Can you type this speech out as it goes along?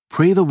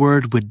Pray the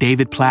Word with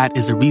David Platt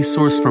is a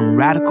resource from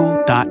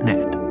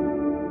radical.net.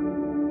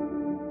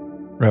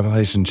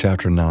 Revelation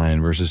chapter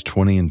 9, verses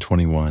 20 and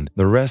 21.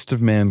 The rest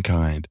of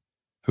mankind,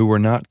 who were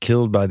not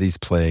killed by these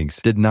plagues,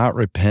 did not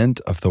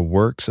repent of the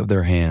works of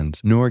their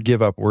hands, nor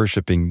give up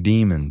worshiping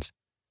demons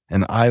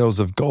and idols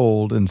of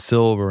gold and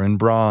silver and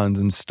bronze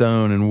and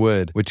stone and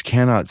wood, which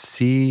cannot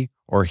see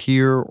or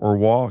hear or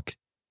walk.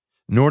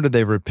 Nor did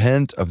they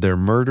repent of their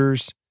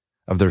murders,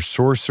 of their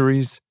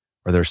sorceries,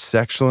 or their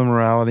sexual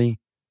immorality,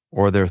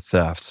 or their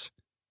thefts.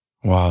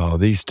 Wow,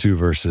 these two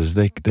verses,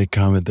 they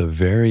come at the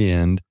very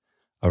end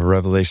of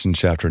Revelation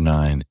chapter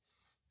 9.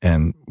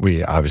 And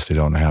we obviously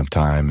don't have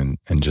time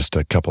in just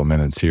a couple of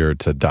minutes here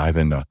to dive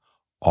into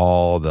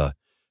all the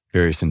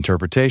various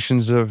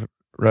interpretations of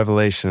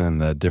Revelation and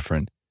the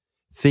different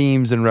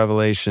themes in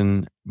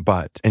Revelation.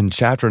 But in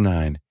chapter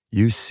 9,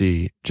 you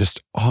see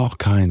just all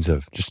kinds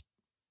of just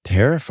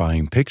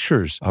terrifying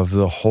pictures of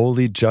the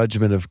holy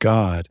judgment of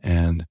God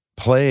and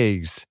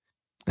plagues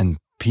and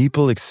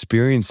people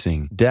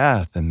experiencing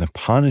death and the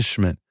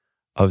punishment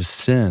of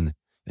sin.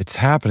 It's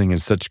happening in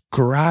such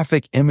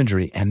graphic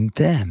imagery. And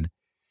then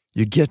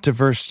you get to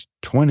verse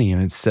 20 and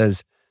it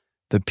says,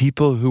 the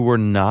people who were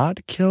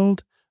not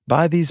killed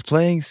by these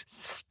plagues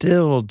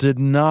still did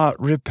not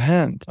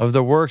repent of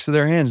the works of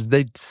their hands.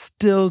 They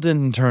still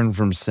didn't turn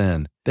from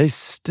sin. They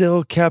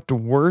still kept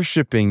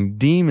worshiping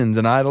demons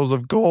and idols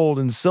of gold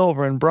and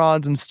silver and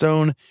bronze and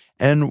stone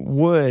and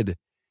wood,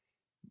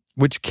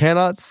 which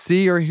cannot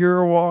see or hear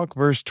or walk,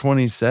 verse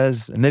 20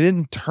 says. And they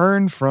didn't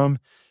turn from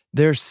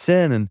their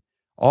sin in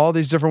all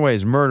these different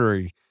ways: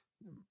 murder,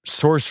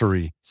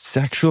 sorcery,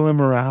 sexual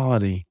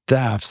immorality,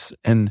 thefts.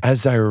 And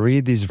as I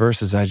read these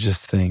verses, I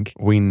just think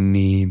we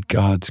need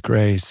God's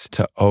grace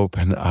to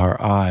open our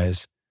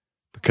eyes,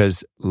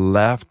 because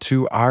left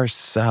to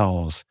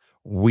ourselves,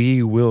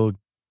 we will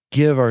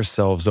give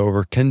ourselves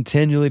over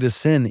continually to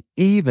sin,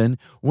 even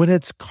when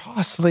it's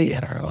costly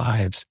in our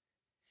lives,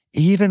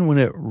 even when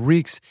it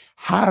wreaks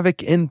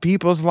havoc in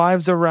people's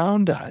lives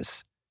around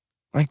us.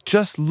 Like,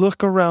 just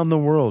look around the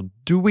world.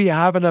 Do we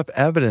have enough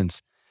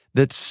evidence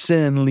that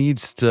sin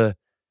leads to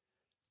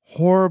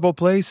horrible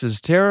places,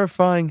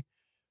 terrifying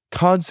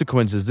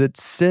consequences, that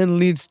sin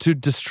leads to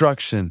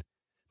destruction,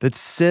 that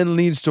sin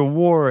leads to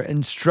war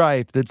and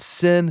strife, that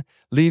sin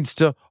leads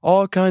to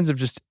all kinds of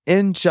just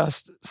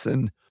injustice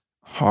and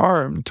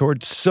harm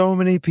towards so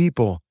many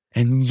people?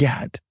 And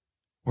yet,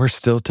 we're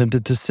still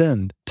tempted to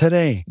sin.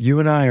 Today,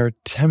 you and I are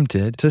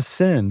tempted to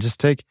sin.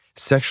 Just take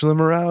sexual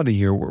immorality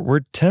here.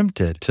 We're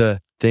tempted to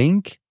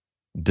think,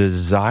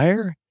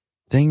 desire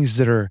things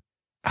that are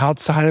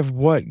outside of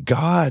what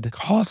God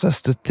calls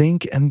us to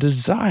think and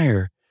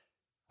desire.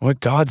 What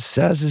God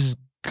says is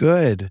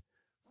good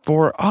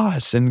for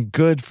us and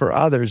good for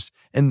others.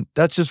 And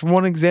that's just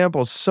one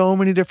example, so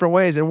many different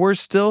ways. And we're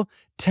still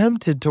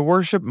tempted to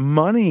worship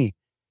money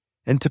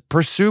and to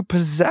pursue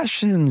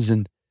possessions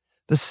and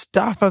the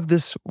stuff of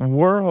this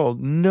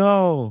world.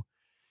 No,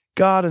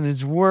 God in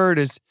His Word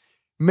is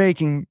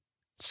making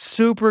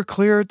super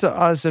clear to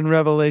us in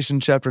Revelation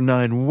chapter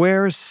 9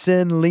 where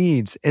sin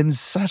leads in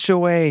such a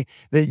way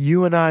that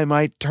you and I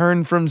might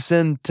turn from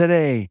sin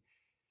today.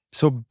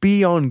 So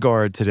be on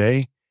guard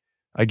today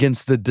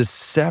against the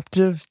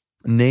deceptive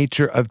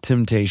nature of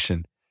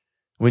temptation.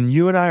 When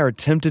you and I are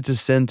tempted to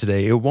sin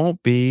today, it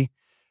won't be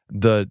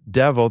the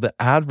devil, the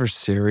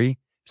adversary,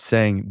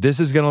 saying, this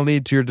is going to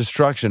lead to your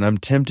destruction. I'm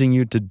tempting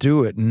you to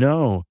do it.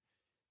 No,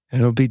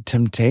 it'll be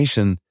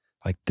temptation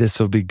like, this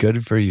will be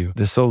good for you.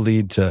 This will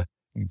lead to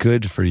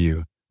good for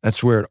you.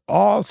 That's where it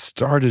all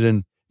started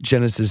in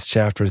Genesis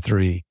chapter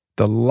 3.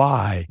 The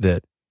lie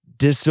that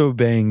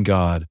disobeying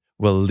God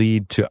will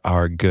lead to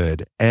our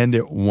good, and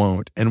it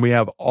won't. And we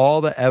have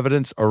all the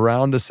evidence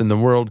around us in the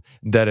world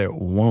that it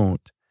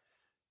won't.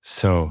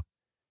 So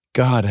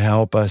God,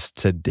 help us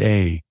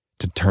today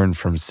to turn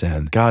from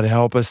sin. God,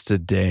 help us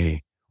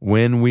today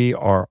when we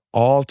are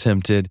all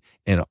tempted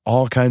in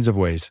all kinds of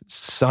ways,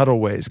 subtle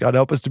ways. God,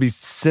 help us to be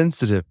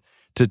sensitive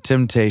to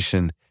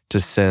temptation to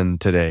sin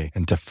today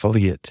and to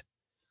flee it,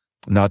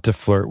 not to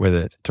flirt with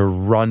it, to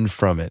run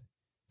from it,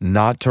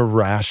 not to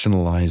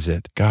rationalize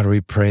it. God,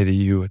 we pray that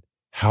you would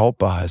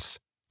help us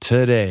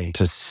today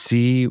to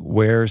see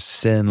where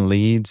sin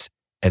leads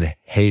and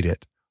hate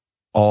it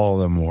all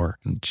the more.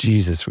 And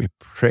Jesus, we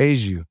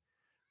praise you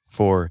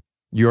for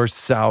your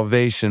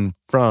salvation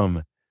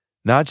from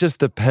not just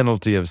the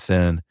penalty of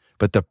sin,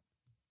 but the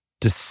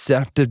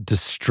deceptive,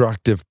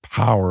 destructive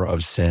power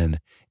of sin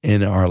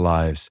in our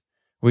lives.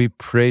 We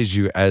praise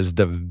you as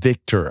the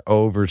victor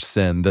over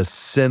sin, the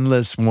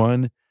sinless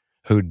one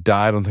who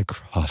died on the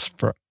cross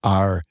for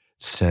our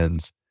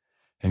sins.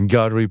 And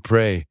God, we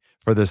pray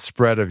for the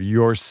spread of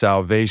your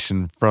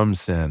salvation from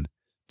sin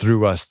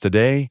through us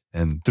today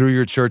and through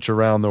your church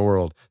around the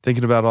world.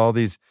 Thinking about all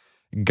these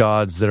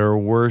gods that are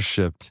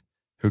worshiped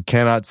who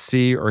cannot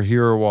see or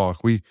hear or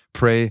walk. We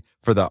pray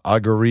for the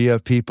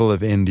Agariya people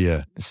of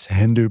India, this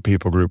Hindu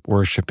people group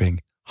worshiping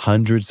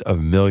hundreds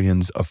of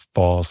millions of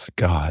false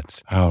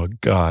gods. Oh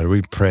God,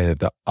 we pray that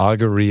the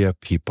Agariya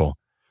people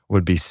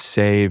would be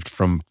saved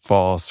from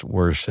false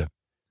worship,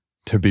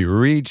 to be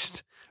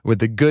reached with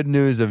the good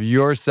news of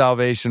your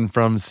salvation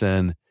from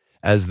sin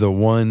as the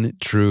one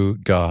true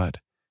God.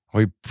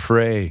 We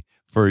pray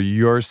for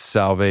your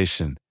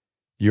salvation,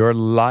 your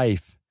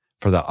life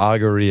for the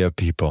Agaria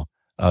people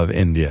of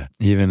India,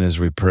 even as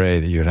we pray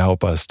that you'd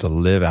help us to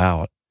live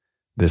out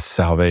this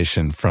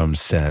salvation from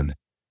sin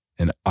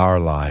in our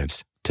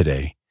lives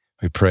today.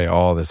 We pray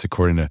all this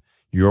according to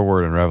your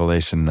word in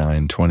Revelation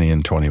 9:20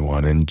 and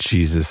 21. In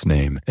Jesus'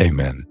 name,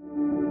 amen.